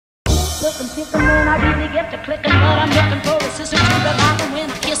looking, picking when I really get to clicking, but I'm looking for a sister to revive them when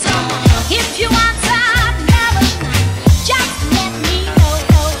I kiss them. If you want some melody, just let me know.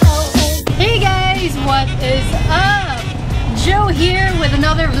 Hey guys, what is up? Joe here with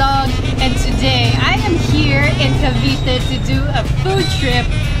another vlog, and today I am here in Cavite to do a food trip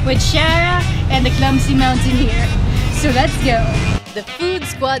with Shara and the Clumsy Mountaineer. So let's go! The food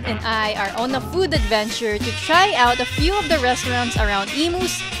squad and I are on a food adventure to try out a few of the restaurants around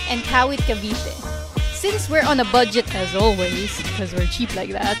Imus and Kawit Cavite. Since we're on a budget as always, because we're cheap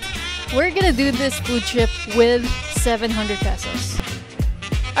like that, we're gonna do this food trip with 700 pesos.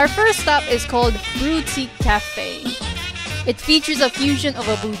 Our first stop is called Brewtique Cafe. It features a fusion of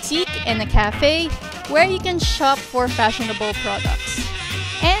a boutique and a cafe where you can shop for fashionable products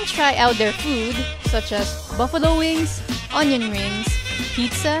and try out their food such as buffalo wings, onion rings,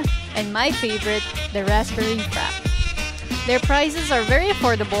 pizza, and my favorite, the raspberry frap. Their prices are very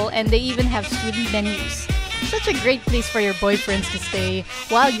affordable and they even have student menus. Such a great place for your boyfriends to stay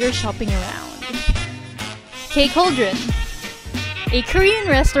while you're shopping around. KCauldron, a Korean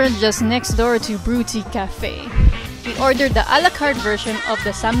restaurant just next door to Brewtique Cafe. We ordered the a la carte version of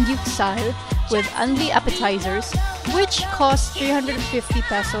the samgyeopsal with only appetizers, which costs 350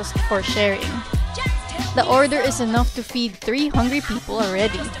 pesos for sharing. The order is enough to feed 3 hungry people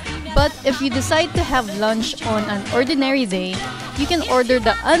already. But if you decide to have lunch on an ordinary day, you can order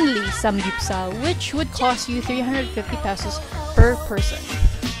the only samgyeopsal, which would cost you 350 pesos per person.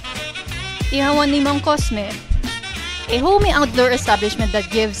 Ihawan ni Mang Cosme, a homey outdoor establishment that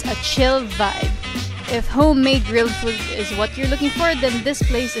gives a chill vibe. If homemade grilled food is what you're looking for, then this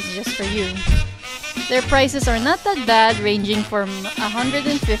place is just for you. Their prices are not that bad, ranging from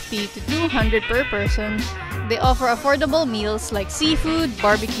 150 to 200 per person. They offer affordable meals like seafood,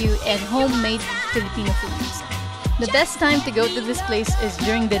 barbecue, and homemade Filipino foods. The best time to go to this place is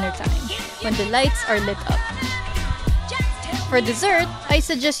during dinner time, when the lights are lit up. For dessert, I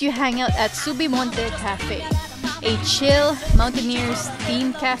suggest you hang out at Subi-Monte Cafe, a chill mountaineers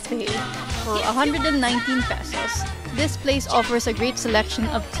themed cafe for 119 pesos. This place offers a great selection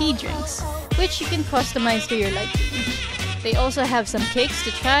of tea drinks, which you can customize to your liking. They also have some cakes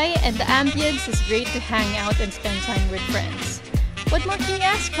to try, and the ambience is great to hang out and spend time with friends. What more can you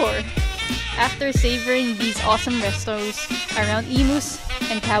ask for? After savoring these awesome restos around Imus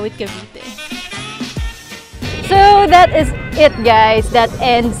and Kawit Cavite. So that is it, guys. That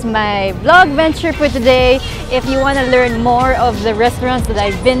ends my vlog venture for today. If you want to learn more of the restaurants that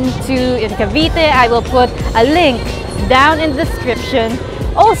I've been to in Cavite, I will put a link down in the description.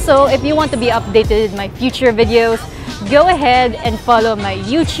 Also, if you want to be updated in my future videos, go ahead and follow my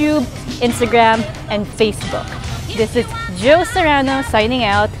YouTube, Instagram, and Facebook. This is Joe Serrano signing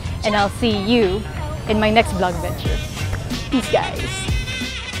out, and I'll see you in my next vlog venture. Peace, guys.